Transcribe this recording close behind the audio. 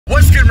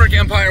good, Merc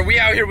Empire? We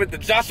out here with the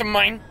Josh of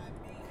mine.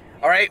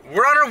 Alright,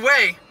 we're on our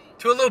way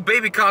to a little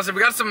baby concert.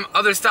 We got some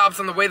other stops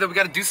on the way that we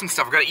gotta do some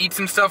stuff. We gotta eat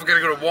some stuff, we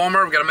gotta go to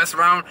Walmart, we gotta mess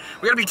around.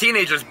 We gotta be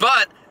teenagers,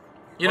 but,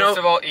 you know. Most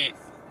of all, eat.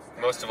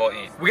 Most of all,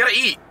 eat. We gotta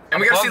eat,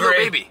 and we gotta see little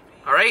baby.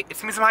 Alright?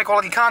 It's gonna be some high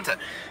quality content.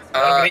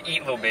 I'm gonna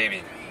eat little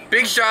baby.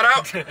 Big shout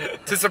out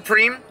to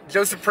Supreme,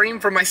 Joe Supreme,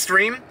 for my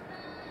stream.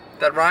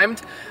 That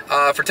rhymed.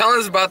 For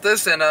telling us about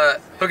this and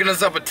hooking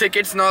us up with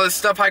tickets and all this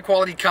stuff, high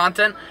quality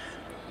content.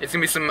 It's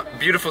gonna be some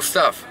beautiful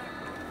stuff.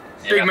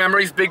 Yeah. Big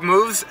memories, big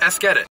moves. Let's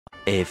get it.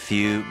 A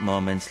few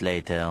moments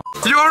later.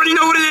 You already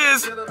know what it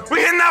is. We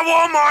hitting that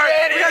Walmart.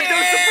 We got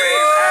Joe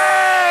Supreme.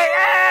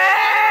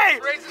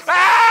 Hey!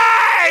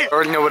 Hey!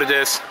 Already know what it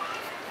is.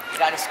 You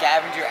got a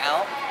scavenger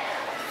out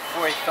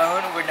for a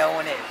phone where no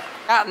one is.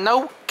 Got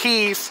no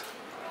keys.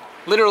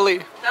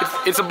 Literally,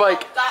 it's a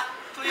bike. Stop,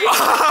 please.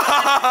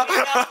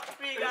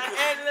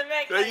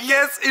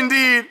 Yes,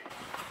 indeed.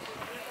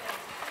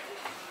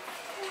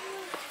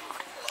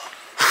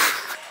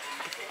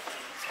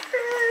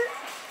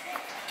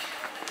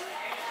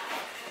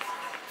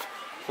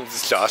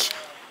 This is Josh.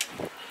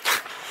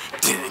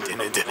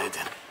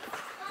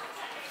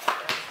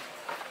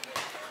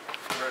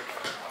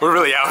 We're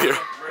really out here.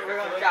 We're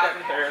like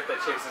that parent that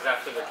chases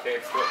after their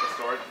kids to go at the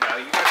store. Now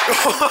you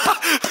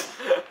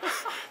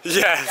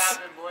Yes.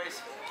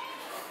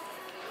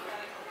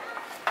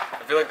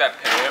 I feel like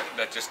that parent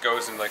that just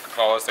goes and like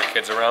follows their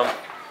kids around.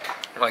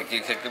 Like,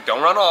 you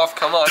don't run off,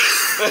 come on.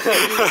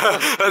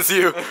 That's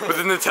you with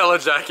the Nutella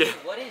jacket.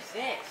 What is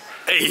this?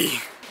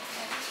 Hey.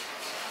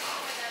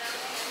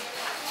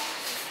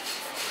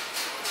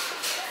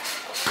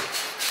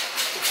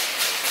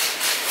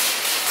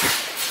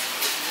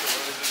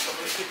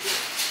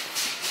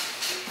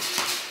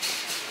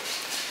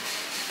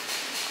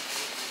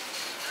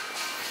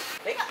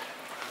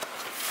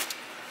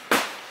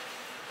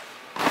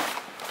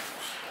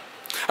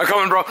 I'm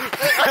coming, bro.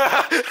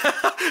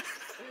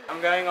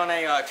 I'm going on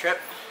a trip.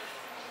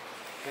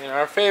 In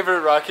our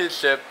favorite rocket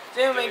ship.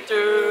 Zooming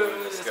through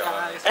the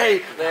skies.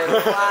 Hey! Little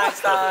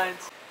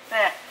Einsteins.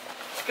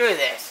 Screw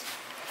this.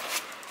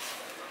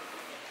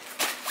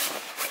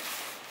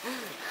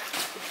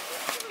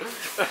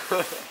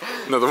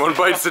 Another one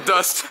bites the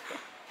dust.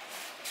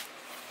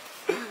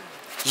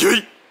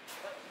 Yeet!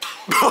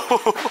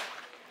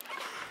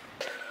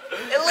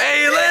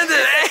 Hey, you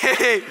landed!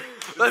 Hey!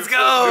 Let's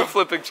go! New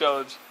flipping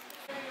challenge.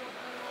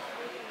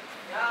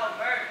 Yo,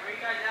 Bert, where you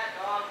guys at,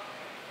 dog?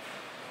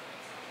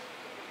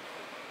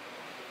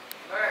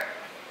 Bert.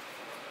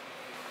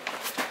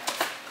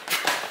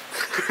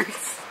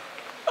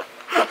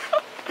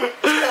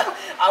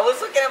 I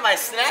was looking at my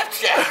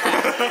Snapchat.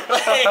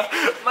 Like,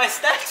 my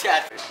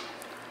Snapchat.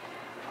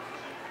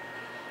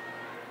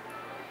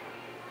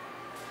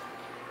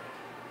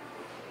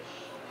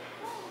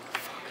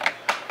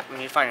 We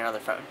need to find another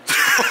phone.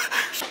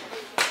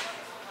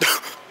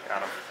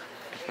 Got him.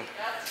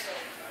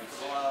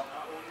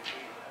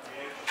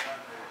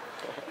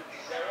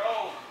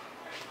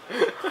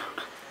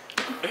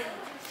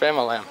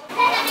 Family.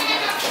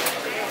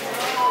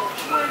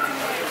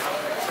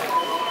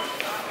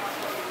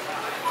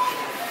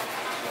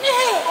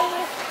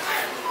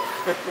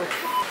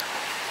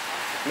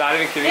 Not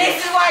even kidding.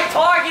 This is why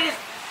Target is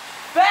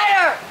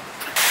better!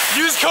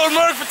 Use code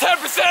MERC for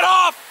 10%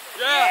 off!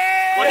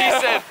 Yeah! What he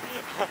said.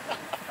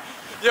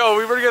 Yo,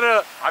 we were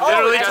gonna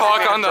literally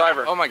talk on the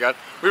driver. Oh my god.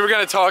 We were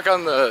gonna talk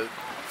on the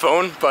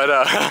phone, but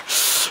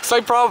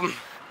slight problem.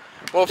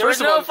 Well, There was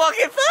first of all, no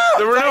fucking phone!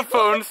 there were no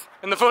phones,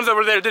 and the phones that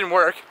were there didn't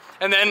work.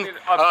 And then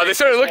they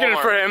started looking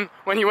for him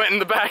when he went in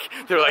the back.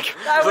 They were like,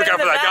 look out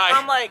for that guy.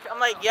 I'm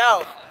like,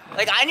 yo,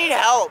 like I need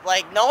help.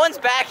 Like no one's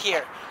back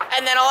here.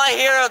 And then all I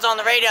hear is on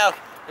the radio,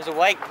 there's a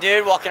white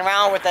dude walking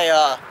around with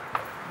a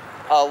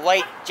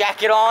white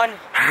jacket on.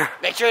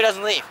 Make sure he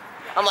doesn't leave.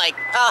 I'm like,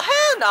 oh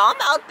hell no, I'm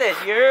out this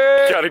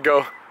year. Gotta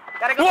go.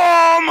 Gotta go.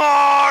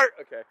 Walmart!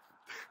 Okay.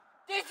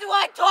 This is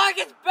why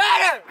Target's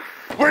better!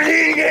 We're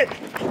eating it!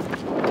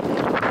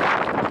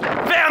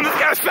 Damn, this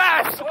guy's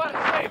fast!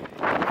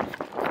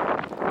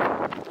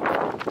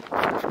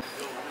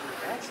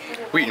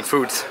 We eating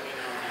foods.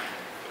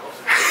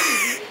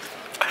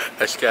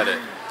 Let's get it.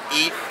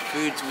 Eat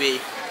foods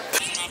we.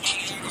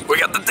 We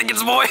got the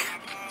tickets, boy!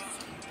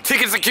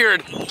 Tickets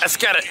secured. Let's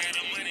get it.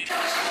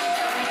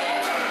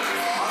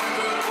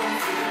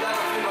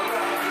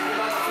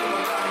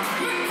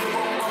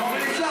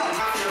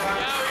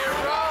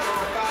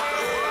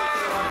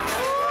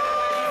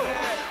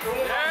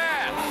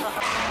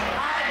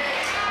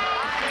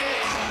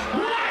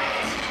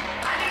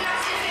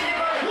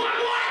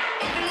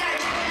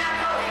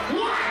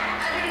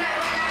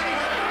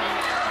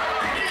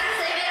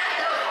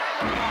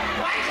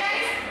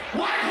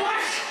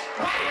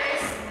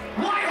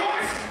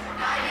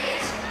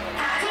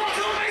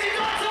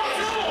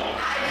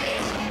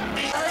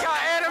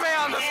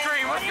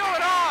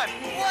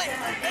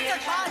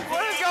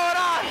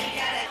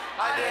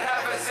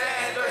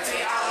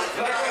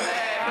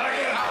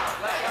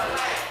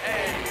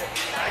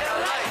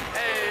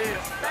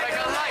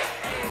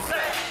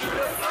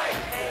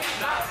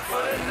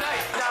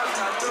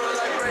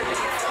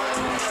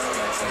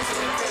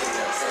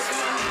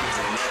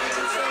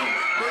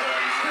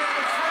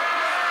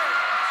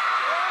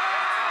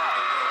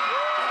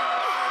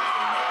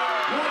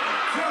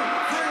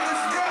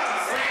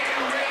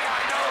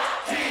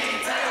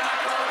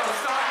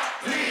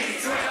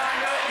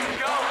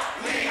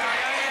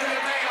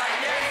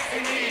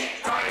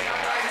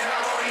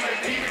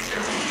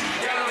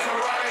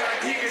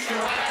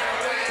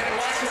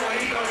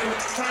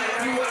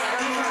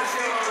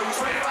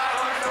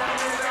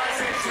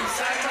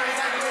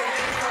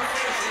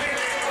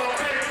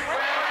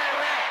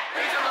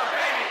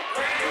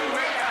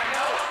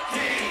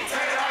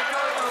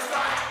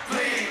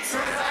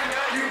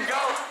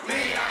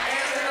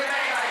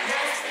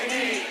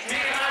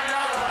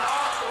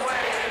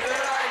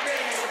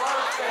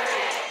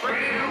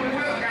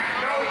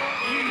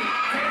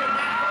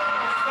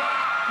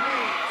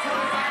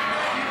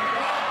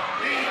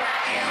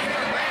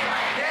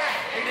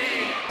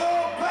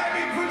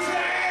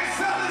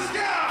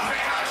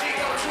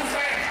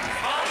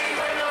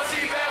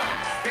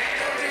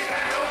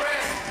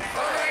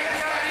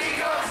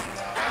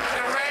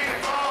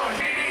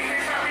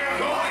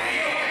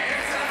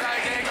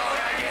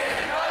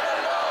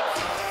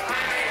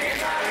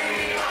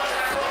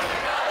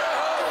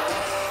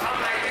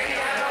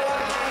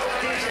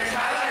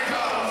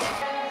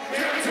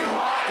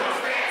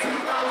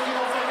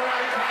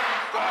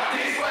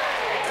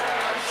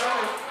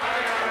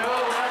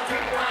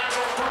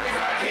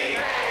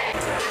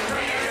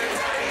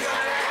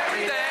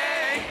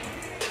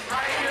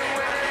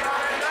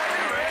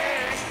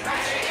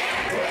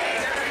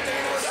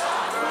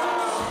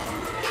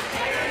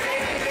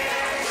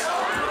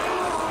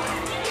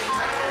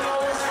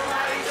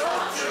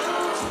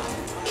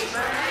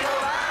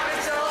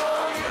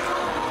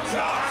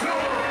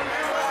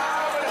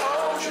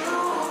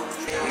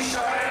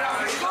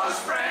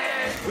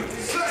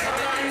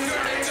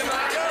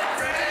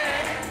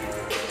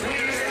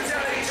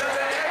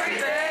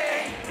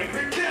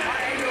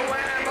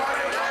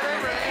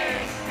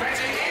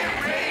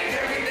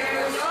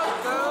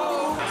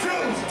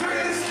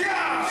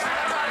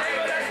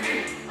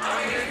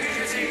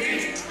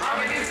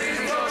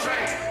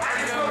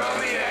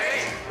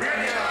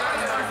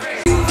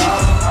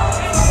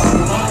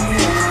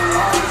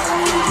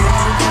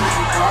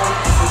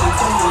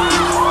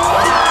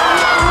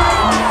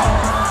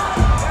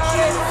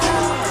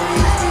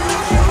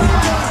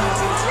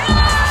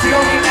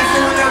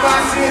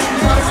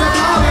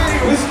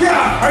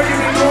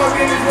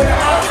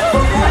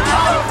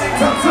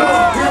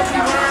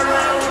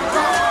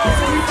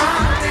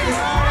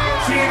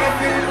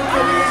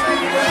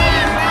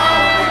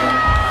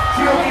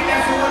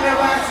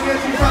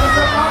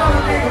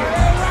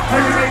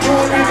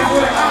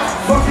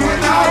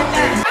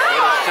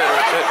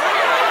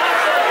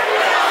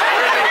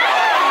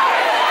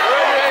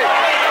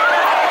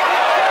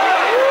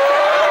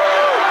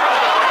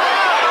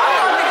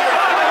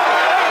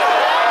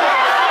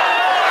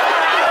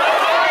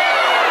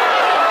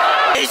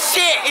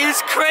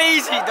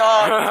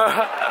 dog.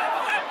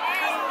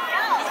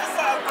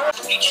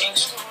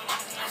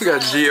 We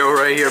got Gio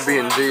right here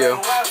being Gio.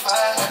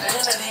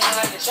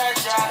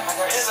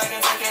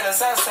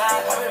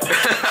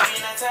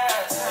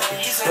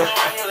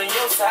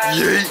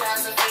 Yeet.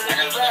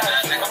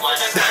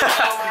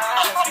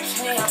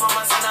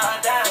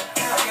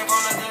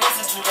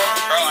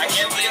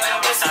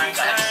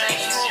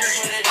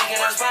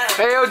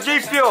 Hey, yo, G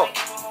Fuel.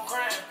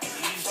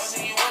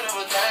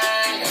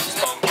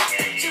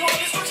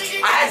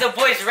 I had the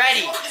voice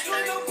ready.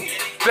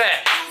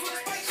 Bet.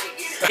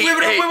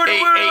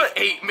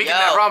 Hey, making Yo.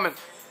 that ramen.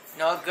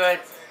 No good.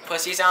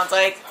 Pussy sounds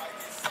like.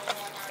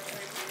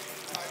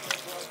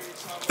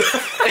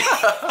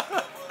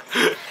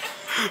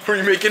 Are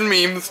you making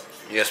memes?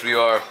 Yes, we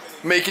are.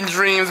 Making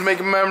dreams,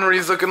 making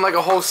memories, looking like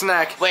a whole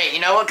snack. Wait, you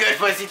know what good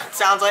pussy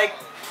sounds like?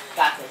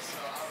 Got this.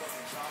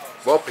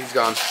 Well, he's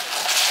gone.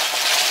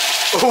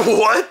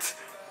 What?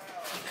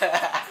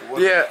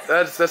 Yeah,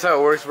 that's how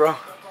it works, bro.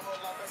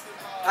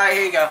 Alright,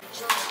 here you go.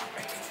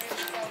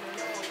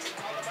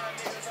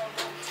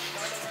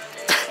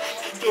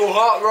 So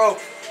hot, bro.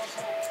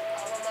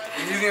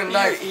 You're using a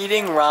knife. You're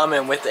eating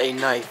ramen with a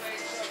knife.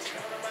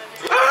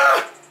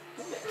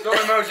 No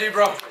emoji,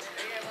 bro.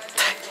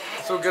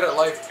 So good at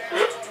life.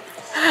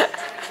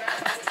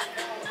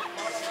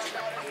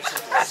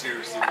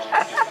 Seriously.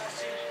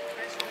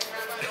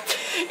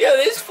 Yo,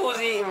 this fool's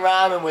eating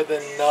ramen with a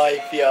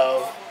knife,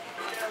 yo.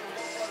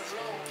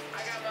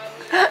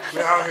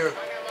 Get out here.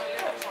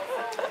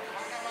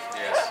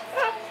 Yes.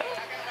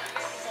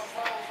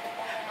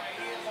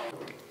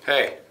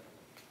 Hey.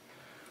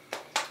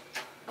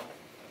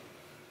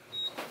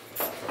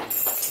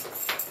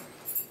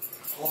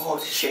 Oh,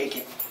 it's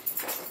shaking.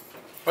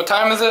 What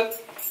time is it?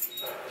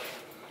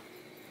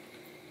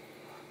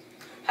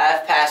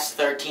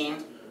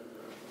 13:30.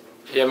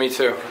 Yeah, me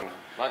too.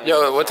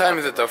 Yo, what time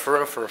is it though? For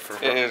real.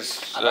 It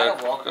is I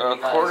gotta walk with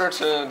you guys. quarter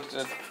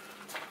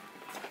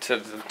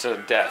to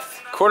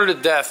death. Quarter to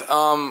death.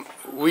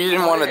 We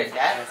didn't want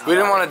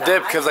to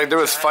dip because like there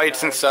was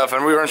fights and stuff,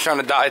 and we weren't trying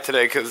to die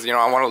today because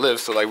I want to live.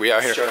 So like we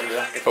out here.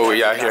 Oh,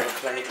 we out here.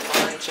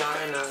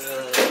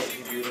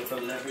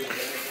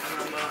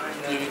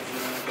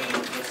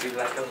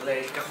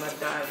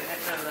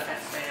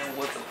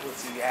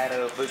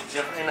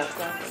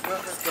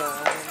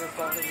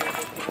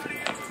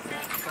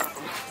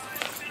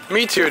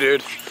 Me too,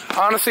 dude.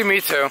 Honestly,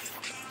 me too.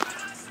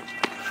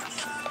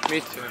 Me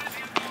too.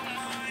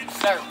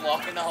 Start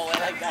walking the whole way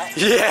like that.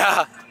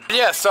 Yeah.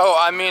 Yeah, so,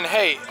 I mean,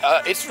 hey,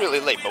 it's really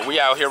late, but we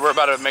out here. We're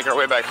about to make our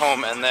way back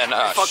home, and then,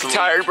 Fucking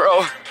tired,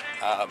 bro.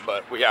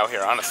 But we out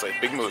here, honestly.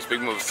 Big moves,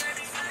 big moves.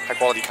 High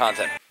quality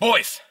content.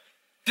 Boys,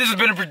 this has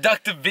been a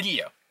productive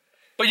video.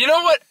 But you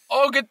know what?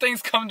 All good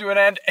things come to an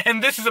end,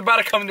 and this is about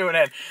to come to an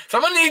end. So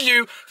I'm gonna need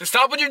you to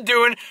stop what you're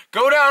doing,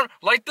 go down,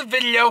 like the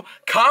video,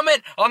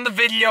 comment on the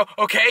video,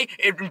 okay?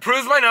 It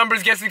improves my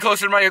numbers, gets me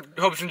closer to my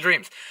hopes and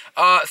dreams.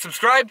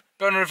 Subscribe,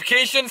 bell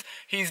notifications,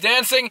 he's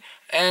dancing,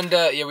 and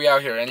yeah, we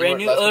out here. Brand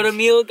new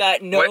automobile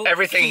got no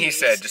Everything keys. he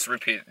said, just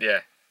repeat.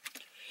 Yeah.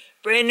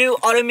 Brand new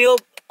automobile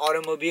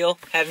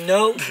have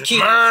no keys.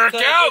 Mark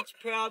out! It's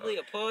probably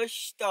a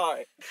push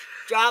start.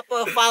 Drop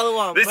a follow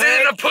on. This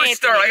isn't a push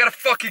start. Anthony. I got a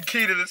fucking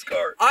key to this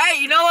car. Alright,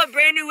 you know what?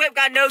 Brand new whip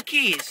got no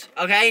keys.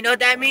 Okay, you know what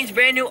that means?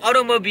 Brand new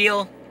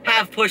automobile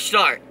have push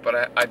start.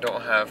 But I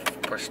don't have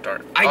push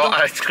start. I don't-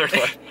 I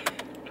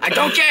I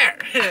don't care.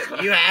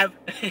 You have.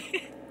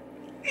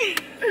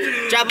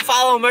 Drop a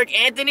follow on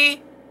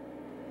Mercanthony.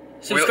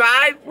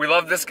 Subscribe. We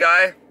love this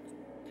guy.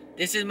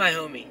 This is my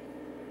homie.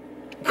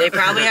 They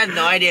probably have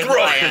no idea who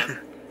I am.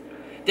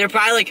 They're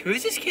probably like,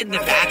 who's this kid in the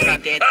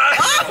background dancing?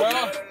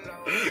 Oh!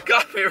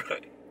 Got me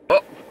right.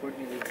 Oh.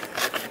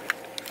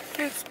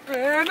 It's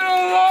been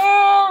a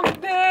long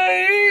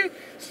day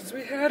since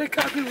we had a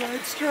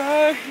copyright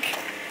strike.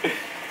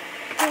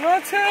 But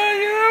I'll tell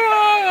you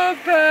all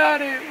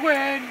about it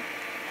when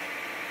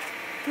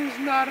there's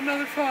not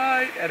another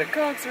fight at a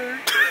concert.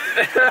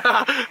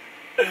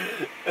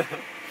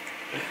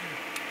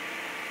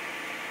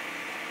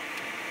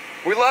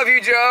 We love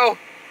you, Joe.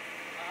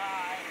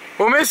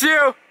 We'll miss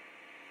you.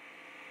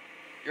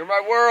 You're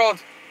my world.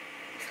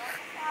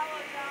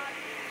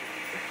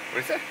 What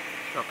is that?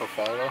 Drop a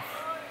follow.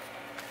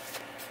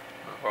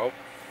 Oh,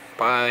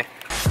 bye.